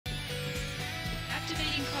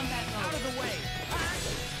Activating combat mode. Out of the way.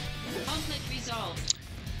 Conflict resolved.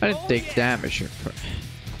 I didn't take damage.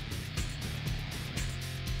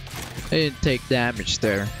 I didn't take damage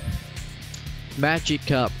there. Magic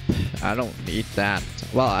Cup. I don't need that.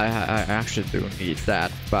 Well, I actually do need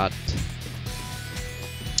that, but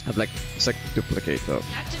I'd like it's like duplicate though.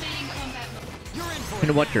 Activating combat mode. You're in for You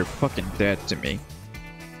know what? You're fucking dead to me.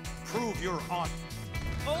 Prove your honor.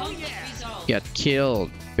 Oh Conflict yeah. resolved. Get killed,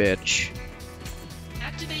 bitch.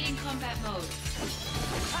 Activating combat mode.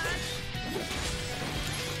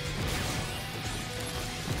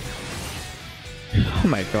 Oh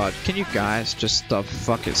my god, can you guys just stop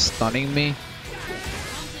fucking stunning me?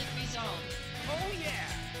 Conflict resolved. Oh yeah.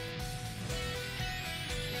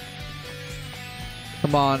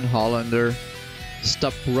 Come on, Hollander.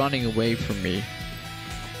 Stop running away from me.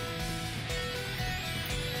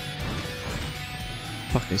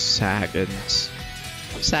 Fucking saggins.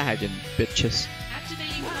 Sagging bitches.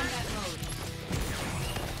 Activating combat mode.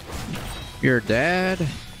 You're dead.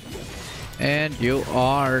 And you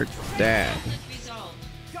are dead. Conflict resolved.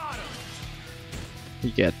 Got him. You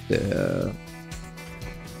get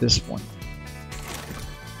this one.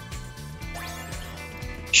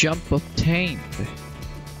 Jump obtained.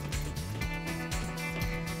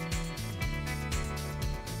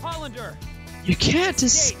 Hollander. You can't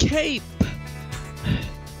escape!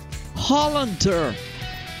 Hollander!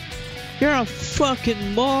 You're a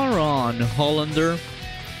fucking moron, Hollander.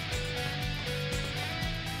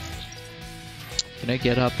 Can I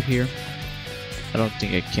get up here? I don't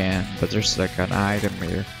think I can, but there's like an item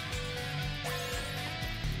here.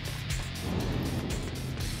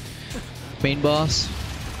 Main boss?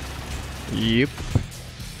 Yep.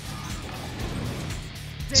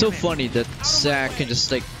 So funny that Zack can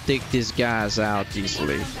just like take these guys out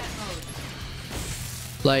easily. Combat mode.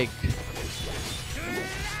 Like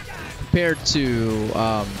compared to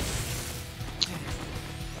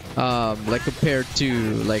compared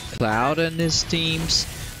to like Cloud and his teams.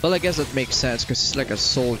 Well, I guess that makes sense because he's like a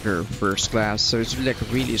soldier first class, so it's like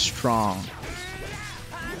really strong.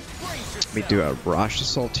 Let me do a rush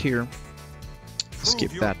assault here.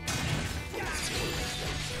 Skip that.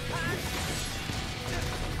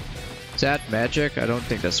 Is that magic? I don't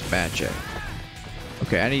think that's magic.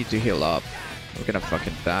 Okay, I need to heal up. I'm gonna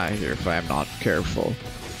fucking die here if I'm not careful.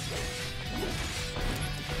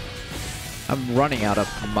 I'm running out of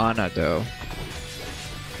mana though.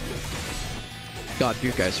 God,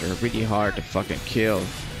 you guys are really hard to fucking kill.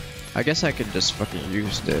 I guess I can just fucking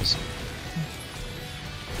use this.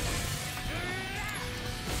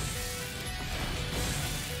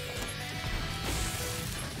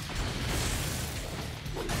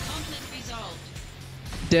 Conflict resolved.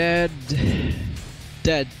 Dead.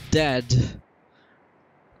 Dead, dead.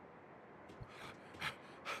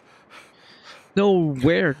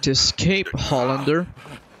 Nowhere to escape, Hollander.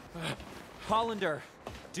 Hollander,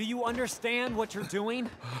 do you understand what you're doing?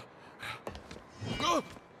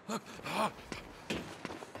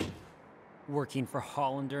 Working for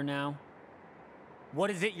Hollander now? What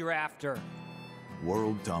is it you're after?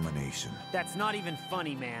 World domination. That's not even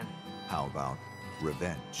funny, man. How about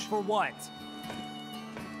revenge? For what?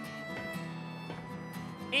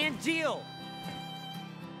 And Jill!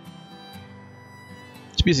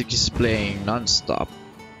 This music is playing non-stop.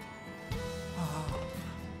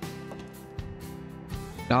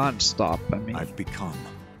 Non-stop, I mean. I've become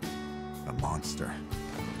a monster.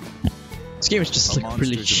 This game is just like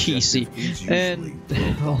really cheesy, and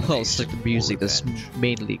well, it's like the music that's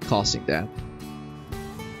mainly causing that.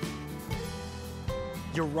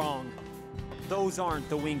 You're wrong. Those aren't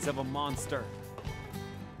the wings of a monster.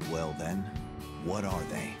 Well then, what are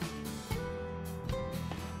they?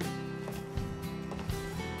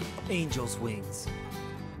 Angel's wings.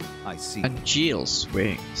 I see. And Jill's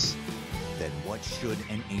wings. Then what should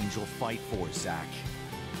an angel fight for, Zack?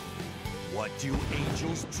 What do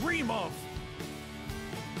angels dream of?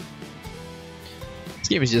 This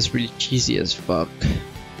game is just really cheesy as fuck.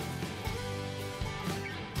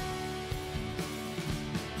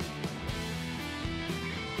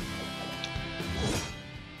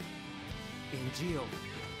 Angel.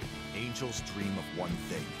 Angels dream of one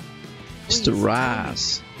thing. It's the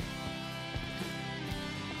rise.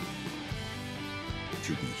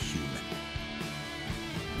 To be human.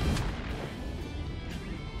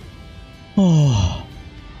 Oh,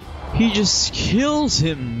 he just kills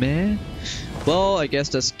him, man. Well, I guess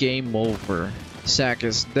that's game over. Zack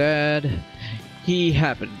is dead. He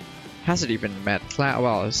hasn't even met Cloud.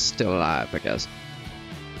 Well, he's still alive, I guess.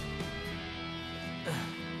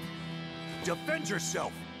 Defend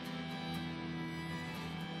yourself!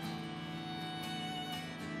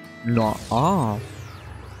 Not off.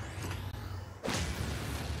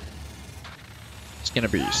 It's gonna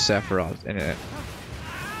be Sephiroth in it.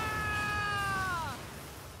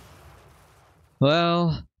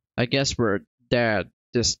 Well, I guess we're dead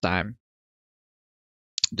this time.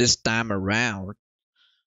 This time around.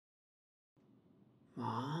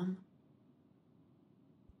 Mom?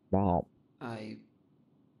 Wow. I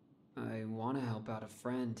want to help out a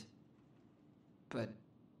friend, but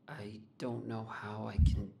I don't know how I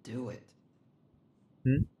can do it.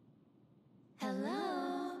 Hmm?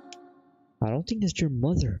 Hello? I don't think that's your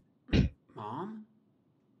mother. Mom?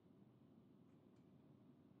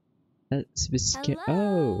 That's a bit scary.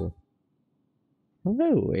 Hello? Oh.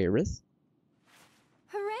 Hello, Aerith.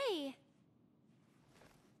 Hooray!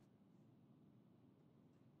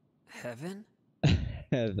 Heaven?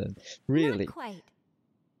 Heaven. Really? Not quite.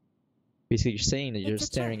 Basically, you're saying that you're It's a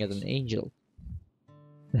staring at church. an angel.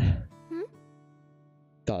 Hmm?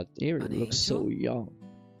 God, Aerith An looks so angel? young.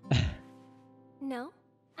 No,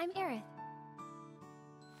 I'm Aerith.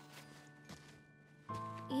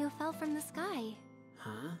 You fell from the sky.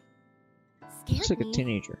 Huh? Scared Looks like me. a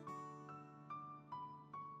teenager.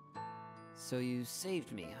 So you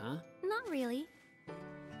saved me, huh? Not really.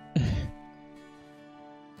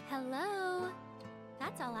 Hello?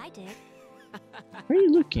 That's all I did. What are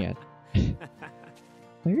you looking at?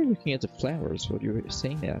 Why are you looking at the flowers while you were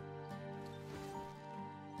saying that?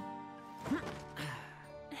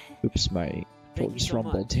 Oops, my Thank throat you just so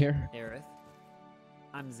rumbled much, here. Aerith.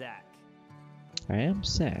 I'm Zach. I am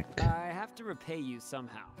Zack. I have to repay you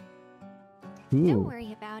somehow. Don't Ooh.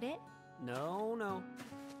 worry about it. No.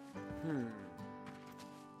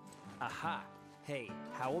 Aha. Hey,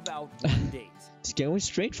 how about one date? He's going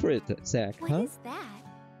straight for it, Zack, What huh? is that?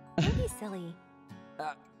 Don't be silly.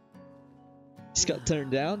 He's got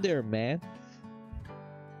turned down there, man.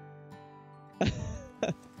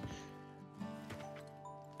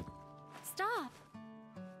 Stop.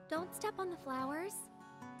 Don't step on the flowers.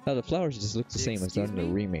 Now the flowers just look the same as Excuse done in the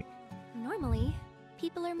me? remake. Normally,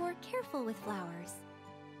 people are more careful with flowers.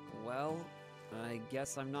 Well, I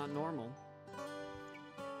guess I'm not normal.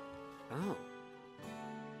 Oh.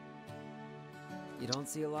 You don't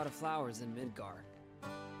see a lot of flowers in Midgar.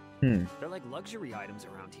 Hmm. They're like luxury items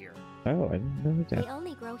around here. Oh, I didn't know They that.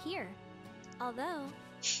 only grow here. Although,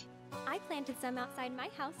 I planted some outside my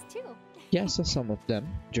house too. Yeah, I saw some of them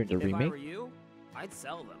during the If I remake. were you, I'd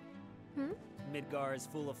sell them. Hmm? Midgar is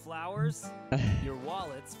full of flowers, your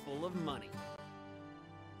wallet's full of money.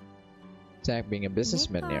 Zack being a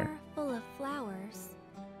businessman there. Midgar full of flowers.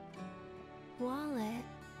 Wallet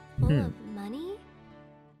full Hmm. of money?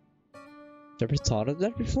 Never thought of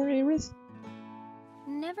that before, Aerith?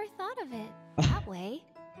 Never thought of it that way.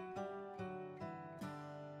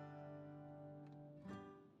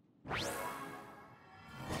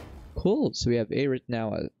 Cool, so we have Aerith now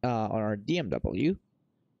on our DMW.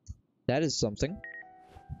 That is something.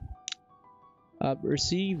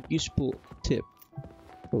 Receive useful tip.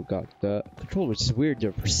 Oh god, the controller was just weird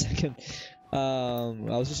there for a second.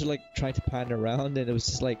 I was just like trying to pan around and it was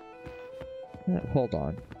just like, hold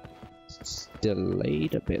on, it's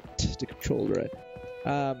delayed a bit, the controller.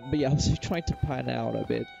 But yeah, I was just trying to pan out a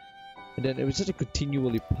bit, and then it was just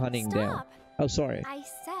continually panning down. Stop! Oh, sorry. I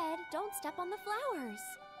said don't step on the flowers.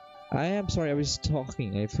 I am sorry, I was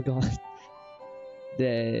talking. I forgot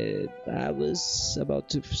that I was about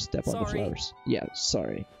to step on the Sorry. flowers. Yeah,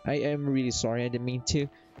 sorry. I am really sorry. I didn't mean to.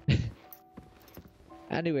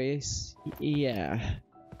 Anyways, yeah.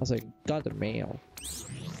 I was like, got the mail.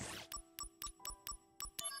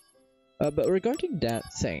 But regarding that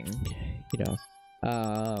thing, you know,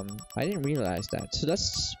 I didn't realize that. So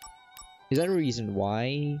is that a reason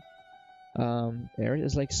why Aerith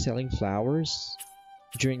is like selling flowers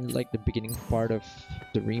during like the beginning part of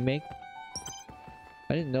the remake?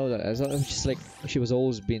 I didn't know that. I thought it was just like she was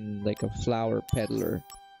always been like a flower peddler.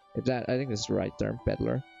 If that, I think that's the right term,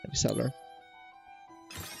 peddler, like seller.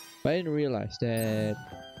 But I didn't realize that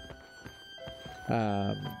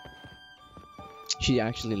she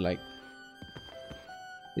actually like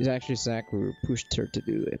it's actually Zack who pushed her to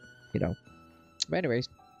do it, you know. But anyways,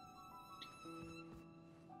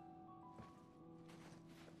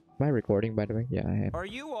 am I recording, by the way? Yeah, I am. Are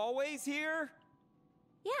you always here?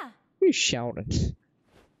 Yeah. Who is shouting?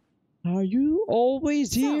 Are you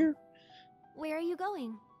always So- here? Where are you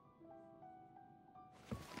going?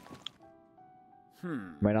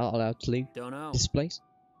 Am I not allowed to leave Don't know. this place?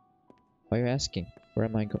 Why are you asking? Where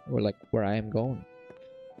am I going? Or like where I am going?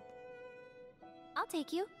 I'll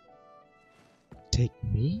take you. Take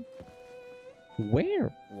me?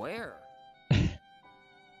 Where? Where?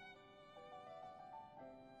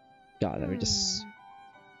 God, let me just.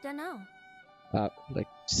 Dunno. Like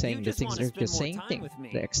saying the just things wanna they're spend gonna more saying time thing. with me.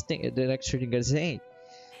 The next thing they're gonna say.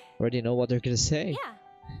 Already know what they're gonna say. Yeah.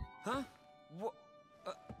 Huh? What?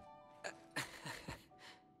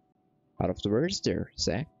 Out of the words there,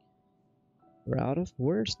 Zach. We're out of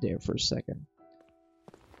words there for a second.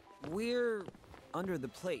 We're under the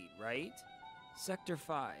plate, right? Sector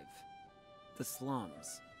 5. The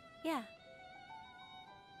slums. Yeah.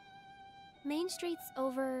 Main Street's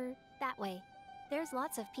over that way. There's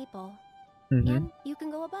lots of people. Mm-hmm. And you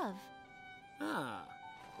can go above. Ah.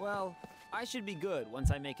 Well, I should be good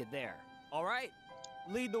once I make it there. All right?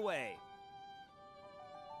 Lead the way.